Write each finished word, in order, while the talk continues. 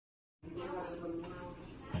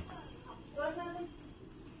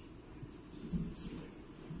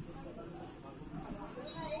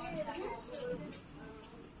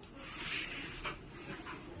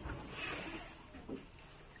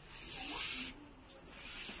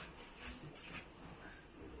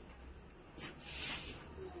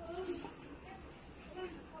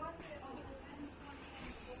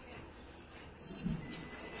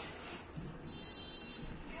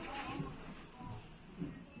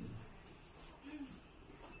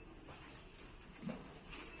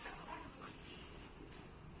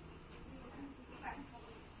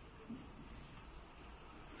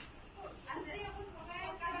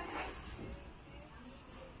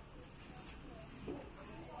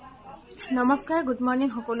नमस्कार good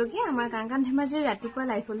morning সকলোকে আমাৰ কাংকান ধেমাজিৰ ৰাতিপুৱা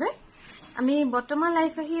লাইফলৈ আমি বৰ্তমান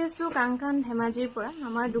লাইফ আহি আছো কাংকান ধেমাজিৰ পৰা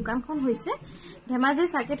আমাৰ দোকানখন হৈছে ধেমাজি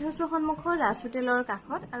সাকেট হাউছৰ সন্মুখৰ ৰাজ হোটেলৰ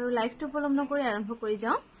কাষত আৰু লাইফটো উপলব্ধ কৰি আৰম্ভ কৰি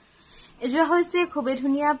যাওঁ এজোৰা হৈছে খুবেই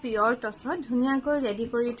ধুনীয়া পিয়ৰ টছত ধুনীয়াকৈ ৰেডি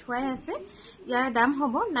কৰি থোৱাই আছে ইয়াৰ দাম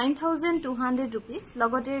হ'ব 9200 रुपीस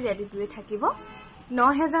লগতে ৰেডি টুৱে থাকিব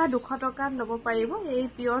 9200 টকাত ল'ব পাৰিব এই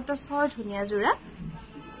পিয়ৰ টছৰ ধুনীয়া জোৰা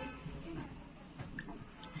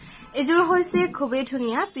এজোৰ হৈছে খুবেই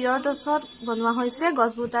ধুনীয়া পিয়ৰ টছত বনোৱা হৈছে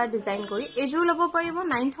গছবুটাৰ ডিজাইন কৰি এজোৰ ল'ব পাৰিব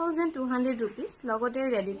 9200 रुपीस লগতে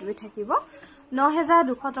ৰেডি টুৱে থাকিব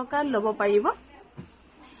 9200 টকাত ল'ব পাৰিব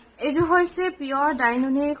এজোৰ হৈছে পিয়ৰ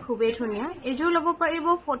ডাইনুনিৰ খুবেই ধুনীয়া এজোৰ ল'ব পাৰিব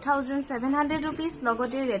 4700 रुपीस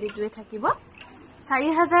লগতে ৰেডি টুৱে থাকিব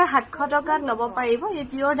 4700 টকাত ল'ব পাৰিব এই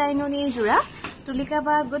পিয়ৰ ডাইনুনি জোৰা তুলিকা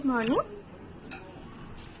বা গুড মৰ্নিং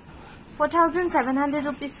 4700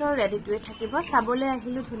 रुपीस रेडी टुवे থাকিব সাবলে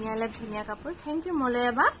আহিলু ধুনিয়া লাভ ধুনিয়া কাপোৰ থ্যাংক ইউ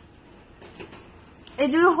মলয়াবা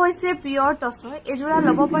এজোৰ হৈছে পিয়ৰ টছৰ এজোৰা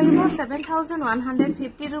ল'ব পাৰিব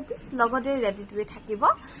 7150 रुपीस লগতে ৰেডি টুৱে থাকিব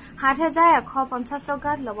 7150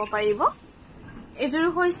 টকাত ল'ব পাৰিব এজোৰ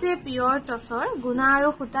হৈছে পিয়ৰ টছৰ গুণা আৰু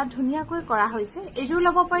খুটা ধুনিয়াকৈ কৰা হৈছে এজোৰ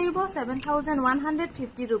ল'ব পাৰিব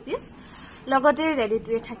 7150 रुपीस লগতে ৰেডি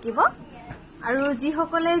টুৱে থাকিব আৰু যি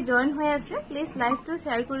সকলে জয়েন হৈ আছে প্লিজ লাইভটো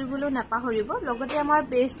শেয়াৰ কৰিবলৈ নাপাহৰিব লগতে আমাৰ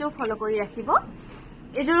পেজটো ফলো কৰি ৰাখিব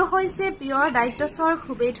এজোৰ হৈছে পিয়ৰ ডাইটছৰ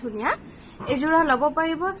খুবেই ধুনীয়া এজোৰা ল'ব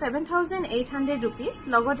পাৰিব 7800 रुपीस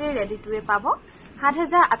লগতে ৰেডি টুৱে পাব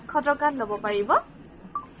 7800 টকাত ল'ব পাৰিব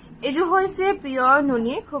এজোৰ হৈছে পিয়ৰ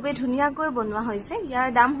নুনি খুবেই ধুনীয়াকৈ বনোৱা হৈছে ইয়াৰ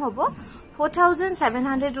দাম হ'ব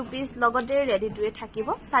 4700 रुपीस লগতে ৰেডি টুৱে থাকিব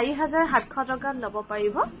 4700 টকাত ল'ব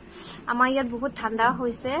পাৰিব আমাৰ ইয়াত বহুত ঠাণ্ডা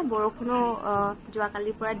হৈছে বৰখুনো জোৱা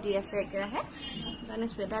কালি পৰা দি আছে একেৰাহে মানে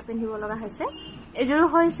স্ৱেটাৰ পিন্ধিব লগা হৈছে এজোৰ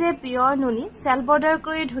হৈছে পিয়ৰ নুনি সেল বৰ্ডাৰ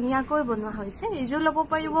কৰি ধুনীয়াকৈ বনোৱা হৈছে এজোৰ ল'ব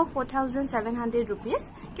পাৰিব 4700 रुपीस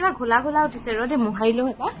কিবা ঘোলা ঘোলা উঠিছে ৰদে মোহাইলো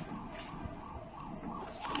এটা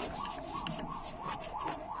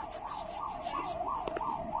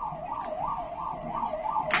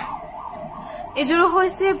এজোৰ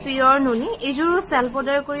হৈছে পিয়ৰ নুনি এজোৰ সেল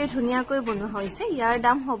বৰ্ডাৰ কৰি ধুনীয়াকৈ বনোৱা হৈছে ইয়াৰ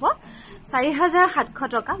দাম হ'ব 4700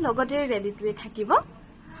 টকা লগতে ৰেডি টুৱে থাকিব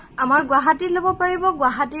আমাৰ গুৱাহাটী ল'ব পাৰিব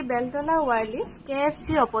গুৱাহাটী বেলতলা ওয়াৰলিস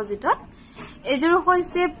কেএফসি অপজিটত এজোৰ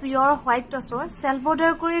হৈছে পিয়ৰ হোৱাইট টছৰ সেল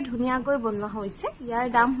বৰ্ডাৰ কৰি ধুনীয়াকৈ বনোৱা হৈছে ইয়াৰ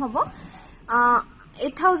দাম হ'ব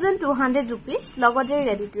 8200 रुपीस লগতে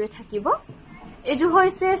ৰেডি টুৱে থাকিব এজোৰ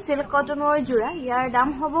হৈছে সিল্ক কটনৰ জোৰা ইয়াৰ দাম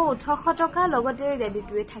হ'ব 1800 টকা লগতে ৰেডি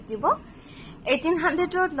টুৱে থাকিব 1800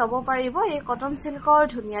 ত ল'ব পাৰিব এই কটন সিল্কৰ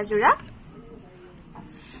ধুনীয়া জোৰা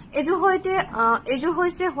এজোৰ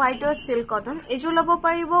হৈছে হোৱাইট সিল্ক কটন এজোৰ ল'ব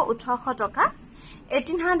পাৰিব 1800 টকা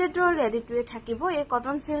 1800 ৰ ৰেডি টুৱে থাকিব এই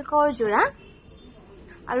কটন সিল্কৰ জোৰা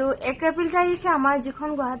আৰু 1 এপ্ৰিল তাৰিখে আমাৰ যিখন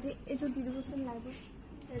গুৱাহাটী এজোৰ দিবচোন লাইভ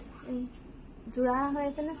জোৰা হৈ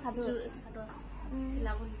আছে না সাদৰ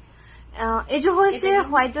সিলাব এজোৰ হৈছে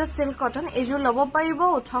হোৱাইট সিল্ক কটন এজোৰ ল'ব পাৰিব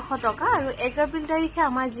 1800 টকা আৰু 1 এপ্ৰিল তাৰিখে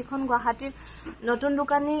আমাৰ যিখন গুৱাহাটীত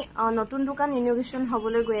নতুন দোকান ইনোভেশন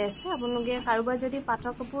হ'বলৈ গৈ আছে আপোনালোকে কাৰোবাৰ যদি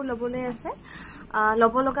পাটৰ কাপোৰ ল'বলৈ আছে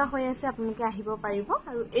ল'ব লগা হৈ আছে আপোনালোকে আহিব পাৰিব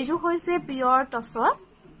আৰু এজোৰ হৈছে পিয়ৰ টছৰ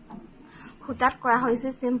খুটাত কৰা হৈছে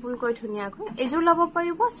সিম্পল কৈ ধুনিয়াকৈ এজোৰ ল'ব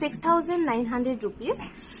পাৰিব 6900 रुपीस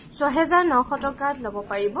 6900 টকাত ল'ব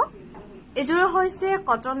পাৰিব এজোৰ হৈছে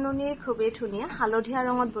কটন নুনিৰ খুবেই ধুনীয়া হালধীয়া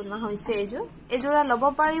ৰঙত বনোৱা হৈছে এজোৰা ল'ব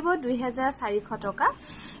পাৰিব 2400 টকা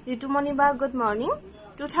ঋতুমণি বা গুড মৰ্নিং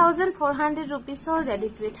 2400 रुपीस ৰেডি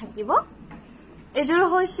টুৱে থাকিব এজোৰ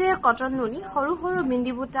হৈছে কটন নুনি সৰু সৰু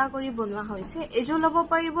বিন্দি বুটা কৰি বনোৱা হৈছে এজোৰ ল'ব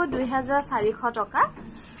পাৰিব 2400 টকা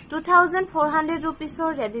 2400 रुपीस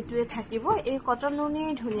ৰেডি টুৱে থাকিব এই কটন নুনিৰ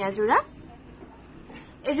ধুনীয়া জোৰা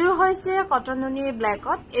এজোৰ হৈছে কটন নুনিৰ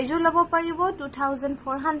ব্ল্যাকত এজোৰ ল'ব পাৰিব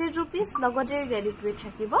 2400 रुपीस লগতে ৰেডি টুৱে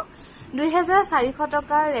থাকিব 2400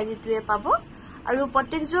 টকা ৰেডি টুৱে পাব আৰু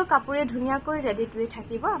প্ৰত্যেকযোৰ কাপোৰে ধুনীয়াকৈ ৰেডি টুৱে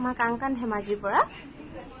থাকিব আমাৰ কাংকান ধেমাজিৰ পৰা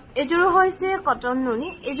এজোৰ হৈছে কটন নুনি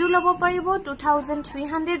এজোৰ লব পাৰিব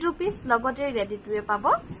 2300 rupees লগতে ৰেডি টুৱে পাব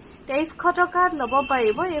 2300 টকাত লব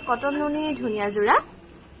পাৰিব এই কটন নুনি ধুনিয়া জোৰা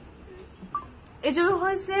এজোৰ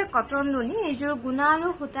হৈছে কটন নুনি এজোৰ গুণা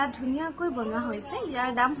আৰু সুতা ধুনিয়াকৈ বনোৱা হৈছে ইয়াৰ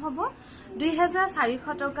দাম হ'ব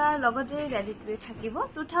 2400 টকা লগতে ৰেডি টুৱে থাকিব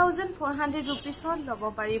 2400 rupees লব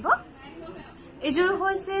পাৰিব এজোৰ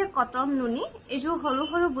হৈছে কটন নুনি এজোৰ হৰু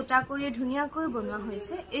হৰু বুটা কৰি ধুনিয়াকৈ বনোৱা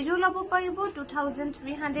হৈছে এজোৰ লব পাৰিব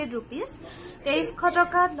 2300 rupees 2300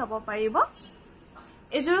 টকাত লব পাৰিব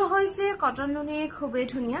এজোৰ হৈছে কটন নুনি খুবেই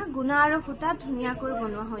ধুনিয়া গুণা আৰু সুতা ধুনিয়াকৈ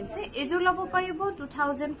বনোৱা হৈছে এজোৰ লব পাৰিব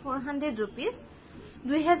 2400 rupees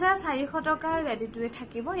 2400 টকাৰ ৰেডি টুৱে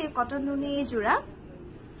থাকিব এই কটন নুনি জোৰা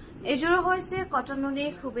এজোৰ হৈছে কটন নুনি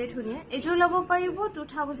খুবেই ধুনিয়া এজোৰ লব পাৰিব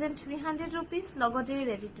 2300 rupees লগতে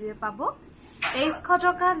ৰেডি টুৱে পাব 2300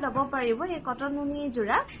 টকাত লব পাৰিব এই কটন নুনি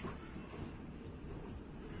জোৰা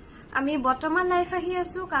আমি বৰ্তমান লাইভ আহি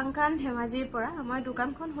আছো কাংকান ধেমাজিৰ পৰা আমাৰ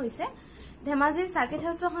দোকানখন হৈছে ধেমাজি সাৰ্কিট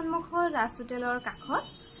হাউছৰ সন্মুখৰ ৰাজ হোটেলৰ কাষত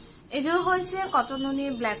এজোৰ হৈছে কটন নুনি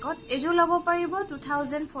ব্ল্যাকত এজোৰ লব পাৰিব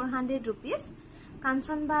 2400 rupees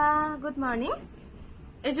কাঞ্চন বা গুড মৰ্নিং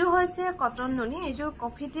এজোৰ হৈছে কটন নুনি এজোৰ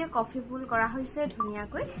কফিতে কফি ফুল কৰা হৈছে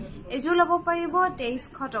ধুনিয়াকৈ এজোৰ লব পাৰিব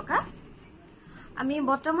 2300 টকা আমি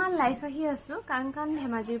বৰ্তমান লাইভ আহি আছো কাংকান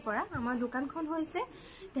ধেমাজিৰ পৰা আমাৰ দোকানখন হৈছে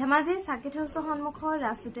ধেমাজি সাৰ্কিট হাউছৰ সন্মুখৰ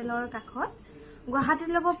ৰাজ হোটেলৰ কাষত গুৱাহাটী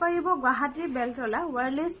লব পাৰিব গুৱাহাটী বেলতলা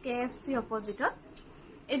ওয়াৰলেস KFC অপজিটত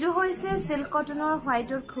এজোৰ হৈছে সিল্ক কটনৰ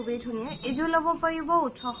হোৱাইটৰ খুবেই ধুনিয়া এজোৰ লব পাৰিব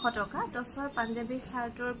 1800 টকা 10ৰ পাঞ্জাবী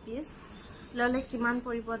শাৰ্টৰ পিস ললে কিমান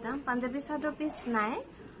পৰিব দাম পাঞ্জাবী শাৰ্টৰ পিস নাই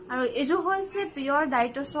আৰু এজোৰ হৈছে পিয়ৰ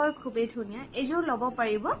ডাইটছৰ খুবেই ধুনিয়া এজোৰ লব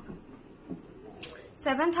পাৰিব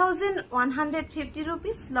 7150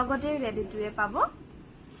 rupees লগতে ৰেডি টুৱে পাব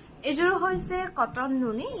এজোৰ হৈছে কটন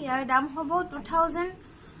নুনি ইয়াৰ দাম হ'ব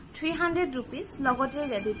 2300 rupees লগতে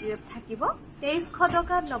ৰেডি টুৱে থাকিব 2300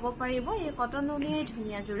 টকাত লব পাৰিব এই কটন নুনি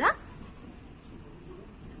ধুনিয়া জোৰা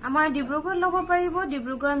আমাৰ ডিব্ৰুগড় লব পাৰিব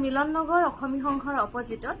ডিব্ৰুগড় মিলন নগৰ অসমী সংঘৰ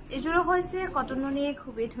অপজিটত এজোৰ হৈছে কটন নুনি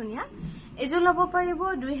খুবেই ধুনিয়া এজোৰ লব পাৰিব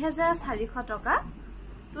 2400 টকা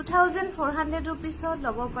 2400 rupees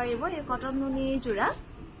লব পাৰিব এই কটন নুনি জোৰা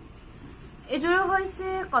এজোৰ হৈছে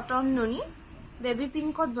কটন নুনি বেবি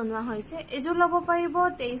পিংকত বনোৱা হৈছে এজোৰ লব পাৰিব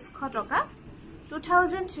 2300 টকা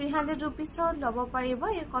 2300 rupees লব পাৰিব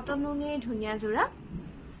এই কটন নুনি ধুনিয়া জোৰা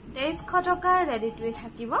 2300 টকাৰ ৰেডি টুৱে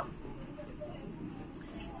থাকিব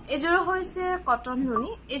এজোৰ হৈছে কটন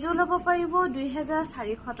নুনি এজোৰ লব পাৰিব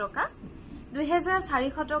 2400 টকা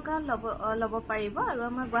 2400 টকা লব পাৰিব আৰু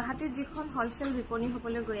আমাৰ গুৱাহাটীত যিখন হোলসেল বিপণী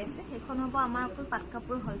হবলৈ গৈ আছে সেইখন হ'ব আমাৰ অকল পাট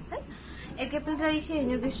কাপোৰ হোলসেল 1 এপ্ৰিল তাৰিখে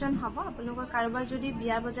ইনোগ্ৰেচন হ'ব আপোনালোকৰ কাৰোবাৰ যদি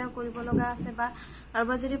বিয়া বজাৰ কৰিব লগা আছে বা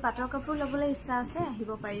কাৰোবাৰ যদি পাটৰ কাপোৰ লবলৈ ইচ্ছা আছে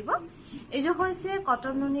আহিব পাৰিব এজোৰ হৈছে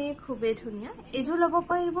কটন নুনি খুবেই ধুনিয়া এজোৰ লব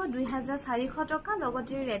পাৰিব 2400 টকা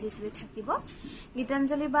লগতে ৰেডি টুৱে থাকিব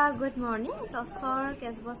গীতাঞ্জলি বা গুড মৰ্নিং টছৰ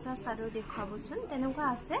কেজবছা চাদৰ দেখুৱাবচোন তেনেকুৱা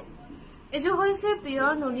আছে এজোৰ হৈছে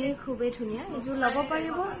পিয়ৰ নুনিৰ খুবেই ধুনিয়া এজোৰ লব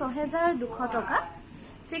পাৰিব 6200 টকা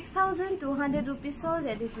 6200 rupees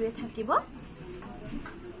ৰেডি টুৱে থাকিব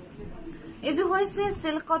এজোৰ হৈছে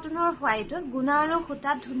সিল্ক কটনৰ হোৱাইটত গুণা আৰু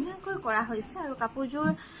সুতা ধুনিয়াকৈ কৰা হৈছে আৰু কাপোৰযোৰ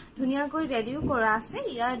ধুনিয়াকৈ ৰেডিও কৰা আছে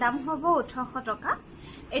ইয়াৰ দাম হ'ব 1800 টকা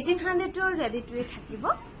 1800 ৰেডি টুৱে থাকিব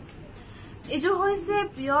এজোৰ হৈছে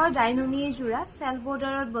পিয়ৰ ডাইনুনি জোৰা সেল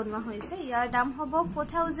বৰ্ডাৰত বনোৱা হৈছে ইয়াৰ দাম হ'ব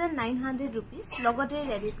 4900 rupees লগতে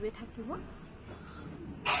ৰেডি টুৱে থাকিব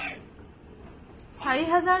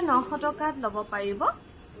 4900 টকাত লব পাৰিব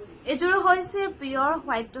এজোৰ হৈছে পিয়ৰ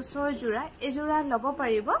হোৱাইট টছৰ জোৰা এজোৰা লব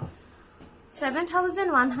পাৰিব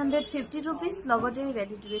 7150 rupees লগতে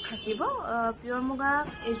ৰেডি টুৱে থাকিব পিয়ৰ মুগা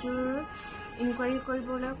এজোৰ ইনকুৱাৰি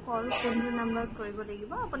কৰিবলৈ কল কোনটো নাম্বাৰত কৰিব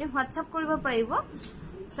লাগিব আপুনি হোৱাটছআপ কৰিব পাৰিব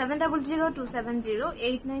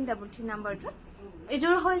 7002708933 নাম্বাৰটো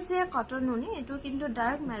এজোৰ হৈছে কটন নুনি এটো কিন্তু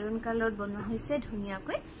ডাৰ্ক মেৰুন কালাৰত বনোৱা হৈছে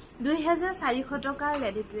ধুনিয়াকৈ 2400 টকা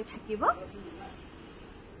ৰেডি টুৱে থাকিব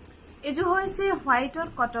এজোৰ হৈছে হোৱাইটত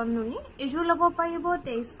কটন নুনি এজোৰ লব পাৰিব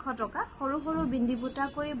 2300 টকা সৰু সৰু বিন্দি বুটা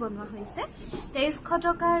কৰি বনোৱা হৈছে 2300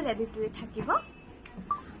 টকা ৰেডি টুৱে থাকিব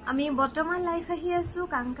আমি বৰ্তমান লাইভ আহি আছো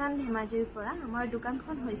কাংকান ধেমাজিৰ পৰা আমাৰ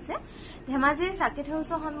দোকানখন হৈছে ধেমাজিৰ সাৰ্কিট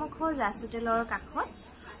হাউছৰ সন্মুখৰ ৰাজ হোটেলৰ কাষত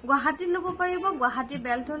গুৱাহাটী লব পাৰিব গুৱাহাটী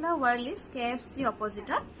বেলতলা ওয়াৰলেস KFC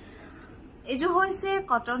অপজিটত এজোৰ হৈছে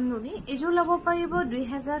কটন নুনি এজোৰ লব পাৰিব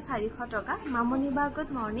 2400 টকা মামনি বা গুড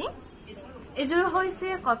মৰ্নিং এজোৰ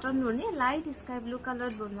হৈছে কটন নুনি লাইট স্কাই ব্লু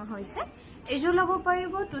কালাৰত বনোৱা হৈছে এজোৰ লব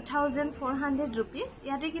পাৰিব 2400 rupees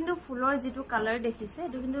ইয়াতে কিন্তু ফুলৰ যেটো কালাৰ দেখিছে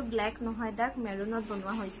এটো কিন্তু ব্ল্যাক নহয় ডাৰ্ক মেৰুনত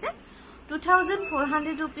বনোৱা হৈছে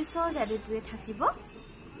 2400 rupees ৰেডি টুৱে থাকিব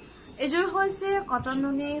এজোৰ হৈছে কটন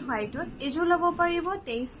নুনি হোৱাইটত এজোৰ ল'ব পাৰিব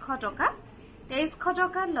 2300 টকা 2300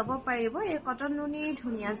 টকা ল'ব পাৰিব এই কটন নুনি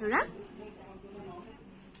ধুনিয়া জোৰা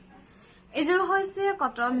এজোৰ হৈছে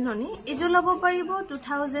কটন নুনি এজোৰ ল'ব পাৰিব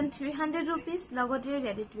 2300 rupees লগতে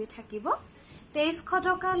ৰেডি টু থাকিব 2300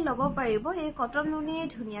 টকা ল'ব পাৰিব এই কটন নুনি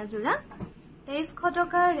ধুনিয়া জোৰা 2300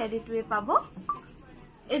 টকা ৰেডি টু পাব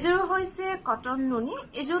এজোৰ হৈছে কটন নুনি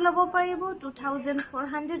এজোৰ ল'ব পাৰিব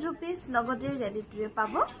 2400 rupees লগতে ৰেডি টু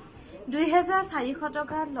পাব 2400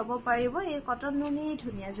 টকা ল'ব পাৰিব এই কটন নুনি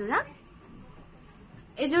ধুনিয়া জোৰা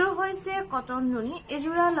এজোৰ হৈছে কটন নুনি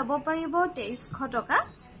এজোৰা ল'ব পাৰিব 2300 টকা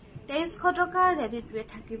 2300 টকা ৰেডি টু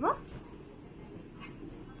থাকিব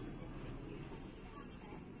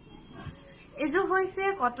এজোৰ হৈছে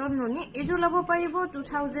কটন নুনি এজোৰ ল'ব পাৰিব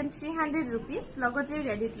 2300 rupees লগতে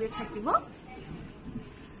ৰেডি টু থাকিব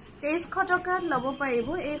 2300 টকা ল'ব পাৰিব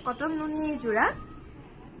এই কটন নুনি জোৰা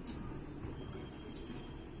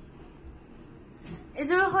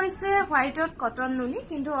এজোৰ হৈছে হোৱাইটত কটন নুনি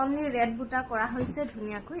কিন্তু অনলি ৰেড বুটা কৰা হৈছে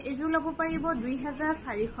ধুনিয়াকৈ এজোৰ ল'ব পাৰিব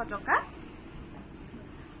 2400 টকা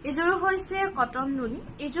এজোৰ হৈছে কটন নুনি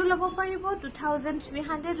এজোৰ ল'ব পাৰিব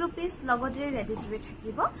 2300 rupees লগতে ৰেডি টু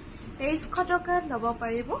থাকিব 2300 টকা ল'ব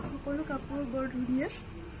পাৰিব সকলো কাপোৰ বৰ ধুনিয়া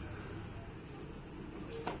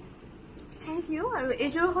থ্যাংক ইউ আৰু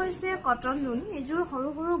এজোৰ হৈছে কটন নুনি এজোৰ সৰু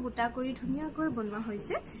সৰু বুটা কৰি ধুনিয়াকৈ বনোৱা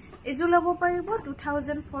হৈছে এজোৰ ল'ব পাৰিব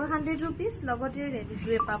 2400 rupees লগতে ৰেডি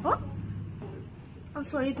টু পাব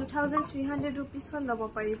সৰি 2300 rupees ল'ব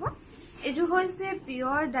পাৰিব এজোৰ হৈছে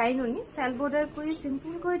পিওৰ ডাই নুনি সেল বৰ্ডাৰ কৰি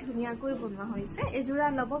সিম্পল কৈ ধুনিয়াকৈ বনোৱা হৈছে এজোৰা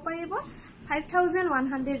ল'ব পাৰিব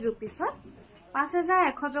 5100 rupees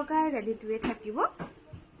 5100 টকা ৰেডি টু থাকিব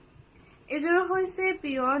এজোৰ হৈছে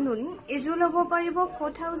পিওৰ নুনি এজোৰ ল'ব পাৰিব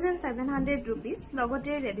 4700 rupees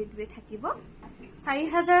লগতে ৰেডি টু থাকিব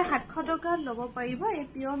 4700 টকা ল'ব পাৰিব এই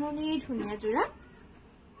পিওৰ নুনি ধুনিয়া জোৰা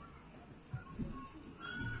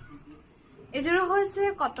এজোৰ হৈছে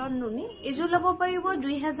কটন নুনি এজোৰ ল'ব পাৰিব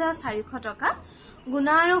 2400 টকা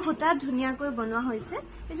গুণা আৰু হুটা ধুনিয়াকৈ বনোৱা হৈছে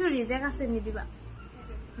এজোৰ ৰিজেক্ট আছে নিদিবা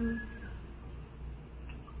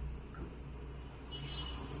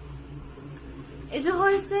এজোৰ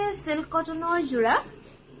হৈছে সিল্ক কটনৰ জোৰা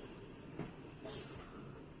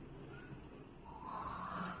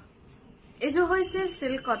এজোৰ হৈছে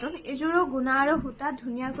সিল্ক কটন এজোৰ গুণা আৰু হুটা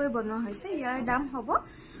ধুনিয়াকৈ বনোৱা হৈছে ইয়াৰ দাম হ'ব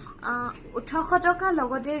 1800 টকা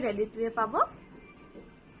লগতে ৰেডি টু পাব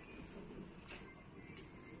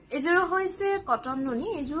এজোৰ হৈছে কটন নুনি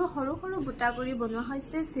এজোৰ সৰু সৰু বুটা কৰি বনোৱা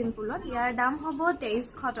হৈছে সিম্পলত ইয়াৰ দাম হ'ব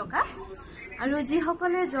 2300 টকা আৰু যি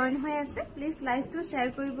সকলে জয়েন হৈ আছে প্লিজ লাইভটো শেয়াৰ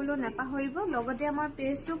কৰিবলৈ নাপাহৰিব লগতে আমাৰ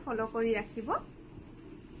পেজটো ফলো কৰি ৰাখিব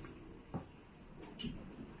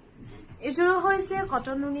এজোৰ হৈছে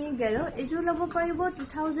কটন নুনি গেৰো এজোৰ ল'ব পাৰিব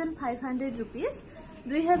 2500 rupees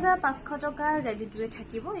 2500 টকা ৰেডি টু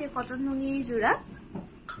থাকিব এই কটন নুনি জোৰা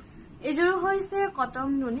এজোৰ হৈছে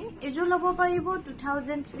কটন নুনি এজোৰ ল'ব পাৰিব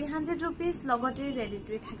 2300 rupees লগতে ৰেডি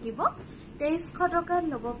টু থাকিব 2300 টকা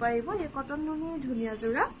ল'ব পাৰিব এই কটন নুনি ধুনিয়া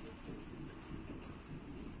জোৰা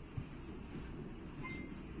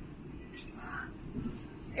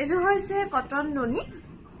এজোৰ হৈছে কটন নুনি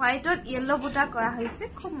হোৱাইটত ইয়েলো বুটা কৰা হৈছে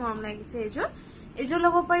খুব মৰম লাগিছে এজোৰ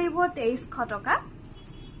ল'ব পাৰিব 2300 টকা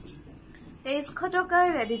 2300 টকা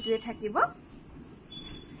ৰেডি টু থাকিব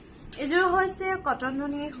এজোৰ হৈছে কটন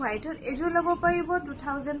নুনি হোৱাইটত এজোৰ ল'ব পাৰিব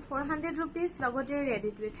 2400 rupees লগতে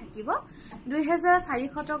ৰেডি টু থাকিব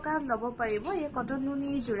 2400 টকা ল'ব পাৰিব এই কটন নুনি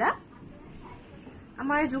জোৰা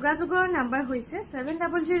আমাৰ যোগাযোগৰ নাম্বাৰ হৈছে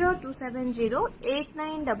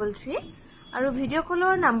 7002708933 আৰু ভিডিঅ'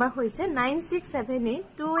 কলৰ নাম্বাৰ হৈছে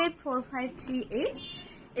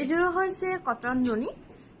 9678284538 এজোৰ হৈছে কটন নুনি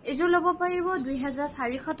এজোৰ ল'ব পাৰিব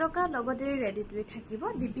 2400 টকা লগতে ৰেডি টু থাকিব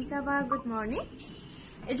দীপিকা বা গুড মৰ্নিং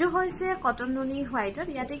এজোৰ হৈছে কটন নুনি হোৱাইটত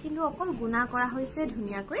ইয়াতে কিন্তু অকল গুণা কৰা হৈছে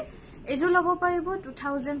ধুনিয়াকৈ এজোৰ ল'ব পাৰিব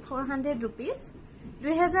 2400 rupees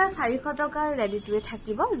 2400 টকা ৰেডি টু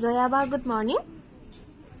থাকিব জয়া বা গুড মৰ্নিং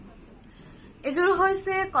এজোৰ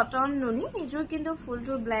হৈছে কটন নুনি এজোৰ কিন্তু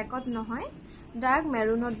ফুলটো ব্ল্যাকত নহয় ডাৰ্ক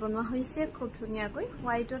মেৰুনত বনোৱা হৈছে খুব ধুনিয়াকৈ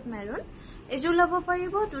হোৱাইটত মেৰুন এজোৰ ল'ব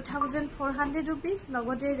পাৰিব 2400 rupees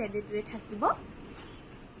লগতে ৰেডি টু থাকিব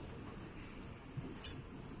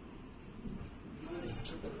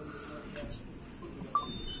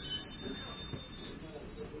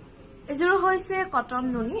এজোৰ হৈছে কটন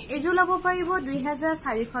নুনি এজোৰ ল'ব পাৰিব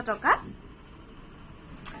 2400 টকা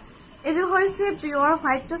এজোৰ হৈছে পিওৰ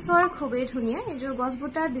হোৱাইট টছৰ খুবেই ধুনিয়া এজোৰ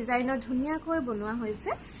গছবুটা ডিজাইনৰ ধুনিয়াকৈ বনোৱা হৈছে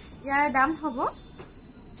ইয়াৰ দাম হ'ব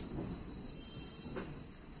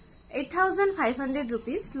 8500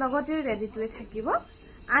 rupees লগতে ৰেডি টু থাকিব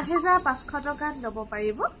 8500 টকা ল'ব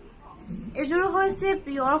পাৰিব এজোৰ হৈছে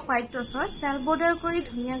পিওৰ হোৱাইট টছৰ সেল বৰ্ডাৰ কৰি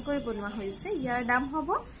ধুনিয়াকৈ বনোৱা হৈছে ইয়াৰ দাম হ'ব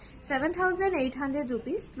 7800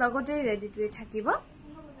 rupees লগতে ৰেডি টু থাকিব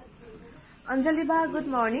অঞ্জলি বা গুড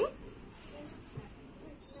মৰ্নিং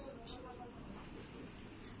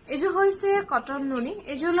এজোৰ হৈছে কটন নুনি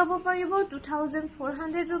এজোৰ লব পাৰিব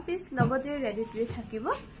 2400 rupees লগতে ৰেডি টু থাকিব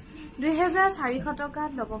 2400 টকা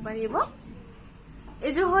লব পাৰিব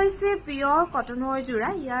এজোৰ হৈছে পিওৰ কটনৰ জোৰা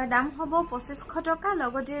ইয়াৰ দাম হ'ব 2500 টকা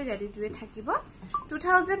লগতে ৰেডি টু থাকিব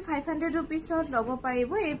 2500 rupees লব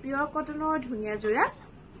পাৰিব এই পিওৰ কটনৰ ধুনিয়া জোৰা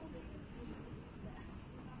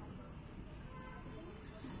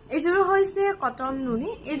এজোৰ হৈছে কটন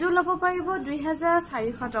নুনি এজোৰ লব পাৰিব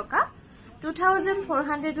 2400 টকা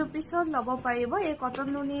 2400 rupees লব পাৰিব এই কটন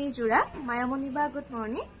নুনি জোৰা মায়ামণি বা গুড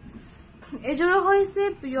মৰ্নিং এজোৰ হৈছে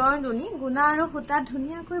পিওৰ নুনি গুণা আৰু সুতা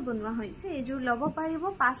ধুনিয়াকৈ বনোৱা হৈছে এজোৰ লব পাৰিব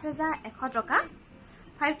 5100 টকা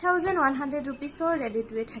 5100 rupees ৰেডি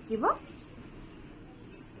টু থাকিব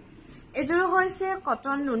এজোৰ হৈছে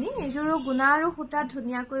কটন নুনি এজোৰ গুণা আৰু সুতা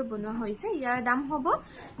ধুনিয়াকৈ বনোৱা হৈছে ইয়াৰ দাম হ'ব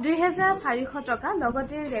 2400 টকা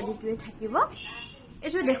লগতে ৰেডি টু থাকিব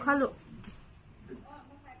এজোৰ দেখালো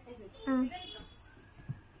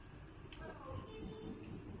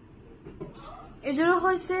এজোৰ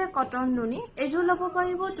হৈছে কটন নুনি এজোৰ লব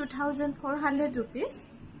পাৰিব 2400 rupees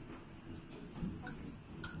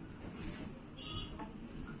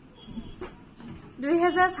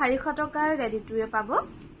 2400 টকাৰ ৰেডি টু পাব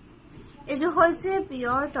এজোৰ হৈছে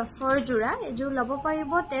পিওৰ টছৰ জোৰা এজোৰ লব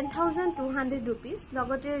পাৰিব 10200 rupees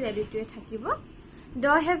লগতে ৰেডি টু থাকিব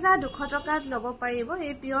 10200 টকাত লব পাৰিব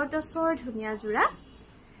এই পিওৰ টছৰ ধুনিয়া জোৰা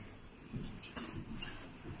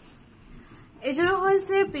এজোৰ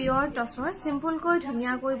হৈছে পিওৰ টছৰ সিম্পল কৈ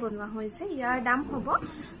ধুনিয়াকৈ বনোৱা হৈছে ইয়াৰ দাম হ'ব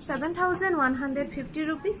 7150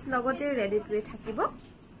 rupees লগতে ৰেডি টু থাকিব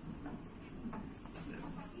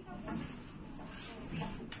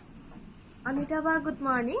অনিতা বা গুড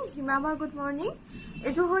মৰ্নিং হিমা বা গুড মৰ্নিং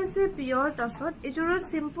এজোৰ হৈছে পিওৰ টছত এজোৰ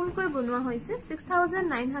সিম্পল কৈ বনোৱা হৈছে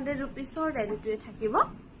 6900 rupees ৰেডি টু থাকিব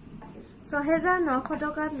 6900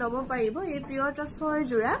 টকাত লব পাৰিব এই পিওৰ টছৰ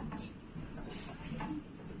জোৰা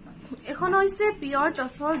এখন হৈছে পিওৰ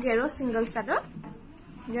টছৰ গেৰো সিঙ্গল চাদৰ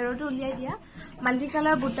গেৰোটো উলিয়াই দিয়া মাল্টি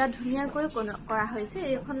কালাৰ বুটা ধুনিয়াকৈ কৰা হৈছে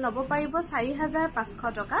এখন লব পাৰিব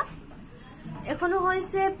 4500 টকা এখনো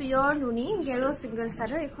হৈছে পিওৰ নুনি গেৰো সিঙ্গল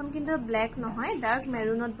চাদৰ এখন কিন্তু ব্ল্যাক নহয় ডাৰ্ক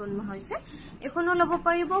মেৰুনত বনোৱা হৈছে এখনো লব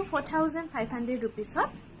পাৰিব 4500 rupees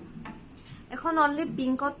এখন অনলি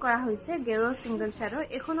পিংকত কৰা হৈছে গেৰো সিঙ্গল চাদৰ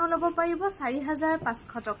এখনো লব পাৰিব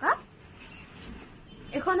 4500 টকা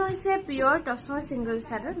এখন হৈছে পিওৰ টছৰ সিঙ্গল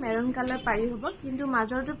চাদৰ মেৰুন কালাৰ পাৰি হ'ব কিন্তু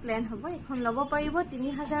মাজৰটো প্লেন হ'ব এখন লব পাৰিব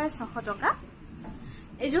 3600 টকা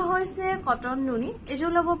এজোৰ হৈছে কটন নুনি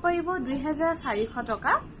এজোৰ লব পাৰিব 2400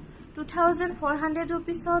 টকা 2400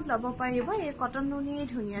 rupees লব পাৰিব এই কটন নুনি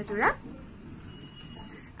ধুনিয়া জোৰা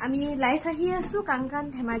আমি লাইভ আহি আছো কাংকান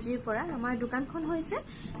ধেমাজিৰ পৰা আমাৰ দোকানখন হৈছে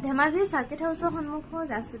ধেমাজি সাৰ্কিট হাউছৰ সন্মুখৰ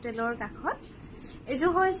ৰাজ হোটেলৰ কাষত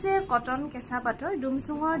এজোৰ হৈছে কটন কেঁচা পাটৰ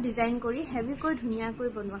ডুমচুঙৰ ডিজাইন কৰি হেভিকৈ ধুনিয়াকৈ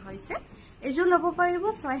বনোৱা হৈছে এজোৰ লব পাৰিব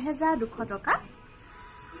 6200 টকা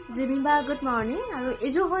জিমিবা গুড মৰ্নিং আৰু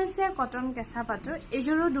এজোৰ হৈছে কটন কেঁচা পাটৰ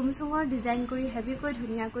এজোৰো ডুমচুঙৰ ডিজাইন কৰি হেভিকৈ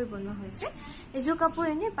ধুনিয়াকৈ বনোৱা হৈছে এজোৰ কাপোৰ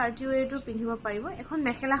এনে পাৰ্টি ৱেৰটো পিন্ধিব পাৰিব এখন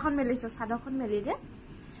মেখেলাখন মেলিছে সাদখন মেলিলে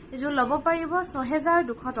এজোৰ লব পাৰিব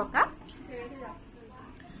 6200 টকা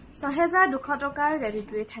 6200 টকাৰ ৰেডি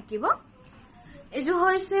টু থাকিব এজোৰ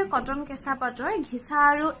হৈছে কটন কেঁচা পাটৰ ঘিচা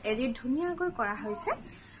আৰু এৰি ধুনিয়াকৈ কৰা হৈছে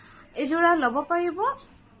এজোৰা লব পাৰিব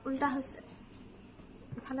উল্টা হৈছে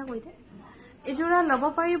ইফালে কৈ দে এজোৰা লব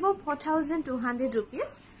পাৰিব 4200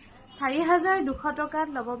 rupees 4200 টকাত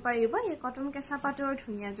লব পাৰিব এই কটন কেঁচা পাটৰ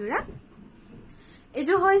ধুনিয়া জোৰা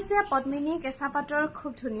এজোৰ হৈছে পদ্মিনী কেঁচা পাটৰ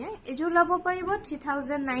খুব ধুনিয়া এজোৰ লব পাৰিব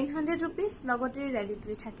 3900 rupees লগতে ৰেডি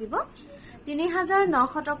টু থাকিব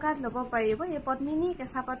 3900 টকাত লব পাৰিব এই পদ্মিনী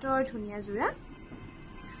কেঁচা পাটৰ ধুনিয়া জোৰা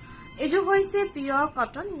এজোৰ হৈছে পিওৰ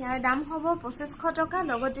কটন ইয়াৰ দাম হ'ব 2500 টকা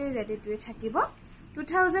লগতে ৰেডি টু থাকিব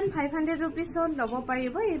 2500 rupees লব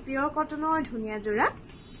পাৰিব এই পিওৰ কটনৰ ধুনিয়া জোৰা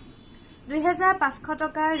 2500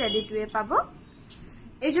 টকাৰ ৰেডি টু পাব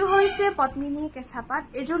এজোৰ হৈছে পদ্মিনী কেঁচা পাট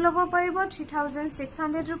এজোৰ লব পাৰিব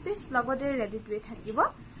 3600 rupees লগতে ৰেডি টু থাকিব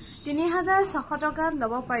 3600 টকাত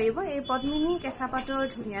লব পাৰিব এই পদ্মিনী কেঁচা পাটৰ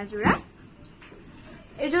ধুনিয়া জোৰা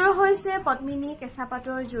এজোৰ হৈছে পদ্মিনী কেঁচা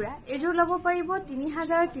পাটৰ জোৰা এজোৰ লব পাৰিব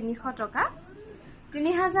 3300 টকা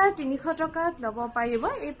 3300 টকাত লব পাৰিব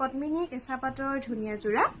এই পদ্মিনী কেঁচা পাটৰ ধুনিয়া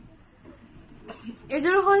জোৰা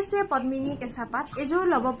এজোৰ হৈছে পদ্মিনী কেঁচা পাট এজোৰ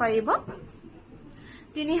লব পাৰিব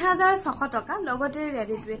 3600 টকা লগতে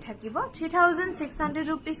ৰেডি টু থাকিব 3600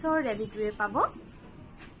 rupees ৰেডি টু পাব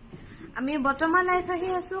আমি বৰ্তমান লাইভ আহি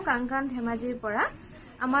আছো কাংকান ধেমাজিৰ পৰা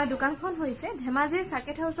আমাৰ দোকানখন হৈছে ধেমাজিৰ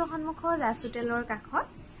সাকেট হাউছৰ সন্মুখৰ ৰাজ হোটেলৰ কাষত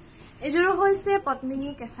এজোৰ হৈছে পদ্মিনী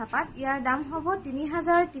কেঁচাপাত ইয়াৰ দাম হ'ব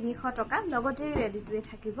 3300 টকা লগতে ৰেডি টুৱে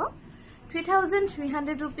থাকিব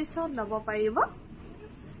 3300 रुपीसত লব পাৰিব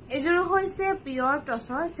এজোৰ হৈছে পিয়ৰ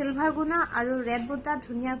টছৰ সিলভাৰ গুনা আৰু ৰেড বুটা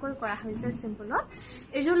ধুনিয়াকৈ কৰা হৈছে সিম্পলত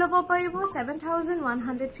এজোৰ লব পাৰিব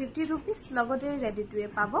 7150 रुपीस লগতে ৰেডি টুৱে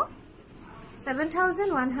পাব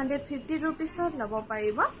 7150 रुपीसत লব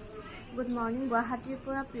পাৰিব গুড মৰ্নিং গুৱাহাটীৰ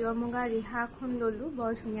পৰা পিয়ৰ মুগা ৰিহাখন ললো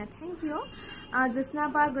বৰ ধুনিয়া থ্যাংক ইউ জসনা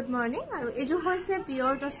বা গুড মৰ্নিং আৰু এজোৰ হৈছে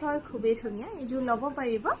পিয়ৰ টছৰ খুবেই ধুনিয়া এজোৰ লব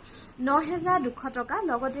পাৰিব 9200 টকা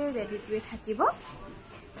লগতে ৰেডি টুৱে থাকিব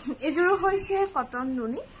এজোৰ হৈছে কটন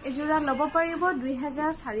নুনি এজোৰা লব পাৰিব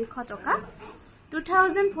 2400 টকা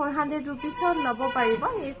 2400 रुपीसত লব পাৰিব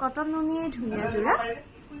এই কটন নুনিৰ ধুনিয়া জোৰা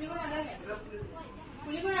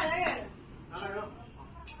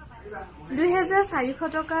 2400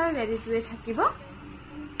 টকাৰ ৰেডি টুৱে থাকিব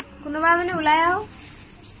কোনোবা মানে ওলাই আও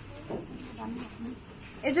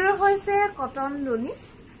এজোৰ হৈছে কটন নুনি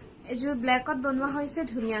এজোৰ ব্ল্যাকত বনোৱা হৈছে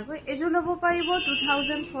ধুনিয়াকৈ এজোৰ লব পাৰিব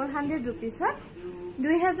 2400 रुपीसত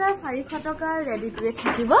 2400 টকাৰ ৰেডি টুৱে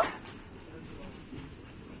থাকিব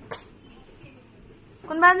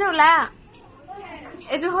কোনোবা মানে ওলাই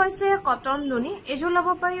এজোৰ হৈছে কটন নুনি এজোৰ লব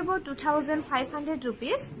পাৰিব 2500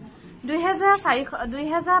 रुपीस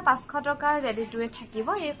 2500 টকাৰ ৰেডি টুৱে থাকিব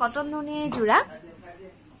এই কটন নুনি জোৰা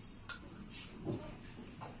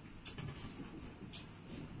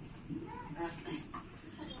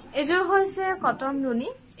এজোৰ হৈছে কটন নুনি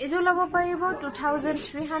এজোৰ লব পাৰিব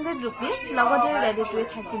 2300 रुपीस লগতে ৰেডি টুৱে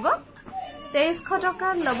থাকিব 2300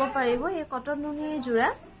 টকাৰ লব পাৰিব এই কটন নুনি জোৰা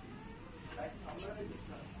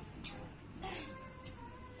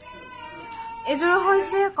এজোৰ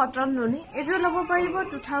হৈছে কটন নুনি এজোৰ লব পাৰিব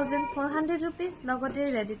 2400 रुपीस লগতে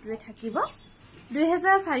ৰেডি টুৱে থাকিব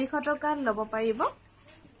 2400 টকাৰ লব পাৰিব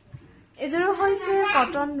এজোৰ হৈছে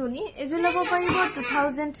কটন নুনি এজোৰ লব পাৰিব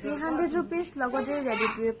 2300 रुपीस লগতে ৰেডি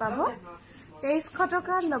টুৱে পাব 2300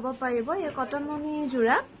 টকাৰ লব পাৰিব এই কটন নুনি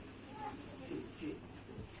জোৰা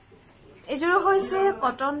এজোৰ হৈছে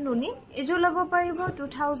কটন নুনি এজোৰ লব পাৰিব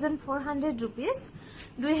 2400 रुपीस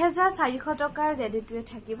 2400 টকাৰ ৰেডি টুৱে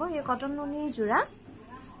থাকিব এই কটন নুনি জোৰা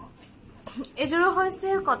এজোৰ হৈছে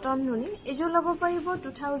কটন নুনি এজোৰ লব পাৰিব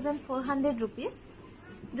 2400 रुपीस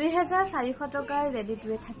 2400 টকাৰ ৰেডি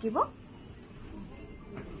টুৱে থাকিব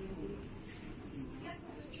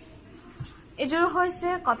এজোৰ হৈছে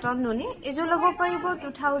কটন নুনি এজোৰ লব পাৰিব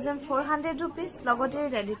 2400 रुपीस লগতে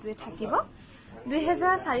ৰেডি টুৱে থাকিব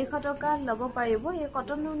 2400 টকা লব পাৰিব এই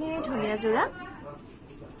কটন নুনিৰ ধুনিয়া জোৰা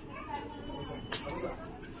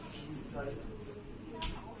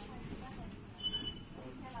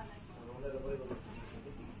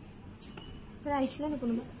আইছিলে নি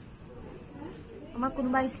কোনোবা আমাৰ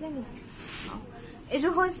কোনোবা আইছিলে নি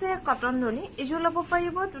এজোৰ হৈছে কটন নুনি এজোৰ লব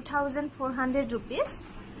পাৰিব 2400 रुपीस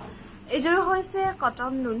এজোৰ হৈছে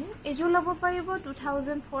কটন নুনি এজোৰ লব পাৰিব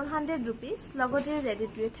 2400 रुपीस লগতে ৰেডি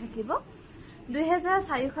টুৱে থাকিব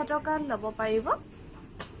 2400 টকা লব পাৰিব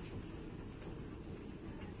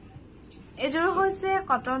এজোৰ হৈছে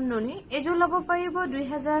কটন নুনি এজোৰ লব পাৰিব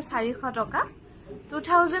 2400 টকা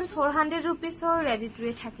 2400 रुपीसৰ ৰেডি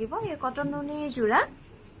টুৱে থাকিব এই কটন নুনি জোৰা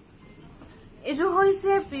এজোৰ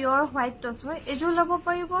হৈছে পিয়ৰ হোৱাইট টছৰ এজোৰ লব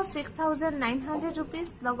পাৰিব 6900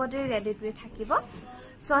 रुपीस লগতে ৰেডি টুৱে থাকিব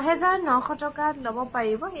 6900 টকা লব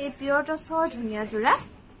পাৰিব এই পিয়ৰ টছৰ ধুনিয়া জোৰা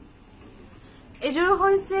এজোৰ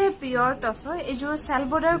হৈছে পিয়ৰ টছৰ এজোৰ সেল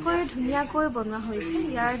বৰ্ডাৰ কৰি ধুনিয়াকৈ বনোৱা হৈছে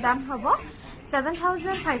ইয়াৰ দাম হ'ব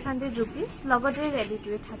 7500 रुपीस লগতে ৰেডি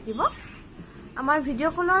টুৱে থাকিব আমাৰ ভিডিও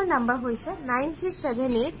কলৰ নাম্বাৰ হৈছে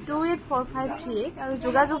 9678284538 আৰু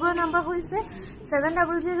যোগাযোগৰ নাম্বাৰ হৈছে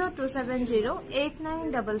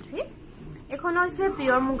 7002708933 এখন হৈছে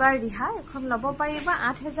পিয়ৰ মুগাৰ ৰিহা এখন লব পাৰিব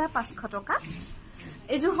 8500 টকা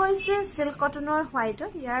এজোৰ হৈছে সিল্ক কটনৰ হোৱাইটৰ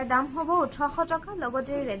ইয়াৰ দাম হ'ব 1800 টকা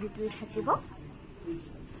লগতে ৰেডি টুৱে থাকিব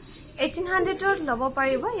 1800ত লব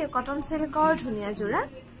পাৰিব এই কটন সিল্কৰ ধুনিয়া জোৰা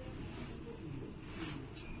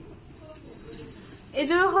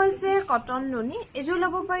এজোৰ হৈছে কটন নুনি এজোৰ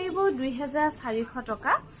লব পাৰিব 2400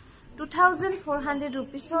 টকা 2400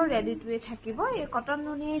 रुपीसৰ ৰেডি টুৱে থাকিব এই কটন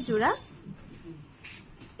নুনি জোৰা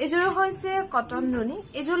এজোৰ হৈছে কটন নুনি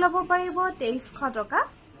এজোৰ লব পাৰিব 2300 টকা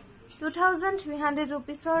 2300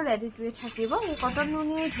 रुपीसৰ ৰেডি টুৱে থাকিব এই কটন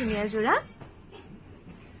নুনিৰ ধুনিয়া জোৰা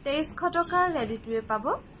 2300 টকাৰ ৰেডি টুৱে পাব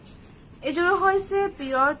এজোৰ হৈছে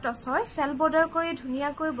পিয়ৰ টছৰ সেল বৰ্ডাৰ কৰি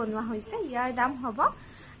ধুনিয়াকৈ বনোৱা হৈছে ইয়াৰ দাম হ'ব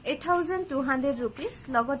 8200 रुपीस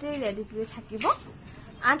লগতে ৰেডি টুৱে থাকিব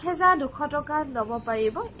 8200 টকা লব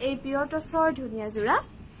পাৰিব এই পিয়ৰ টছৰ ধুনিয়া জোৰা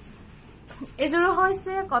এজোৰ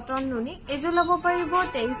হৈছে কটন নুনি এজোৰ লব পাৰিব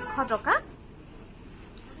 2300 টকা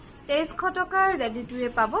 2300 টকাৰ ৰেডি টুৱে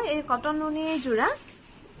পাব এই কটন নুনি জোৰা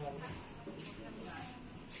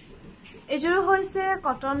এজোৰ হৈছে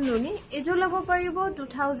কটন নুনি এজোৰ লব পাৰিব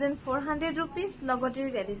 2400 rupees লগতে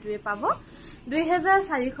ৰেডি টুৱে পাব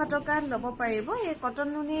 2400 টকা লব পাৰিব এই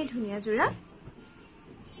কটন নুনি ধুনিয়া জোৰা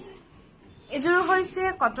এজোৰ হৈছে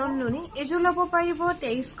কটন নুনি এজোৰ লব পাৰিব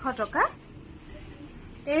 2300 টকা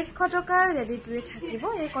 2300 টকাৰ ৰেডি টুৱে থাকিব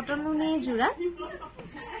এই কটন নুনি জোৰা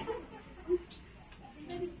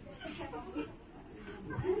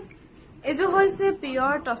এজো হৈছে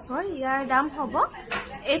পিওৰ টসৰ ইয়াৰ দাম হ'ব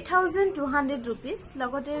 8200 rupees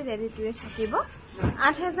লগতে ৰেডি টুৱে থাকিব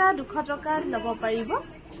 8200 টকা লব পাৰিব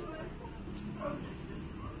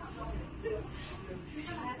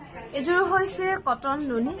এজোৰ হৈছে কটন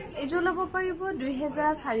নুনি এজোৰ লব পাৰিব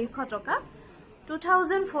 2400 টকা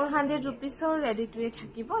 2400 rupeesৰ ৰেডি টুৱে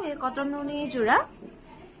থাকিব এই কটন নুনি জোৰা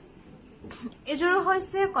এজোৰ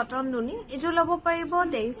হৈছে কটন নুনি এজোৰ লব পাৰিব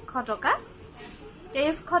 2300 টকা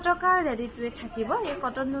 2300 টকা ৰেডি টুৱে থাকিব এই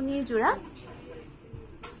কটন নুনি জোৰা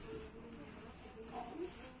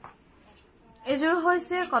এজোৰ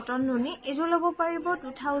হৈছে কটন নুনি এজোৰ লব পাৰিব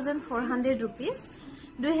 2400 rupees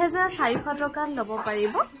 2400 টকা লব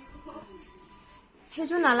পাৰিব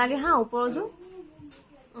হেজো নালাগে হা ওপৰজো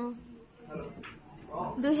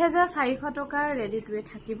 2400 টকাৰ ৰেডি টুৱে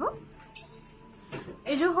থাকিব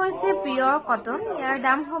এজো হৈছে পিওৰ কটন ইয়াৰ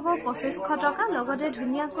দাম হ'ব 2500 টকা লগতে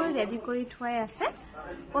ধুনিয়াকৈ ৰেডি কৰি থোৱাই আছে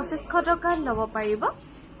 2500 টকা লব পাৰিব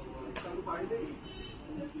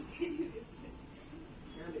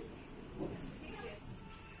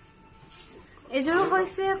এজোৰ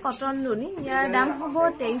হৈছে কটন নুনি ইয়াৰ দাম হ'ব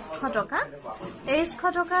 2300 টকা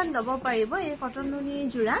 2300 টকা লব পাৰিব এই কটন নুনি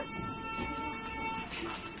জোৰা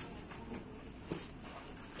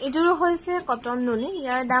এজোৰ হৈছে কটন নুনি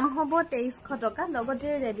ইয়াৰ দাম হ'ব 2300 টকা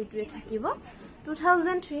লগতে ৰেডি টুৱে থাকিব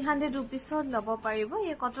 2300 rupeesৰ লব পাৰিব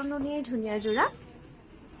এই কটন নুনি ধুনিয়া জোৰা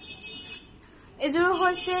এজোৰ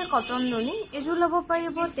হৈছে কটন নুনি এজোৰ লব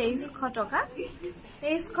পাৰিব 2300 টকা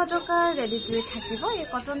 2300 টকা ৰেডি টুৱে থাকিব এই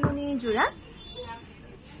কটন নুনি জোৰা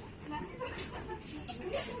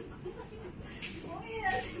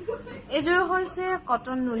এজোৰ হৈছে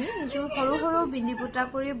কটন নুনি এজোৰ সৰু সৰু বিন্দি বুটা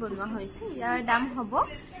কৰি বনোৱা হৈছে ইয়াৰ দাম হ'ব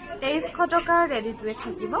 2300 টকা ৰেডি টুৱে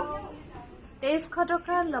থাকিব 2300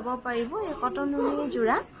 টকা লব পাৰিব এই কটন নুনি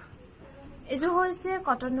জোৰা এজোৰ হৈছে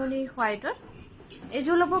কটন নুনি হোৱাইটৰ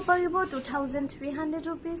এজোৰ লব পাৰিব 2300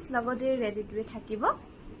 rupees লগতে ৰেডি টুৱে থাকিব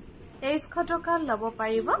 2300 টকা লব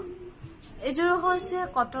পাৰিব এজোৰ হৈছে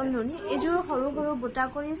কটন নুনি এজোৰ সৰু সৰু বুটা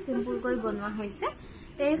কৰি সিম্পল কৰি বনোৱা হৈছে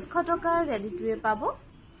 2300 টকা ৰেডি টুৱে পাব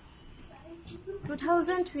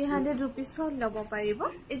 2300 rupees লব পাৰিব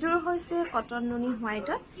এজোৰ হৈছে কটন নুনি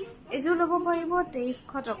হোৱাইটৰ এজোৰ লব পাৰিব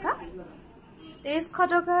 2300 টকা 2300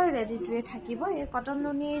 টকা ৰেডি টুৱে থাকিব এই কটন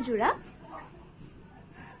নুনি জোৰা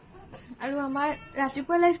আৰু আমাৰ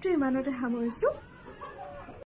ৰাতিপুৱা লাইভটো ইমানতে সামৰিছো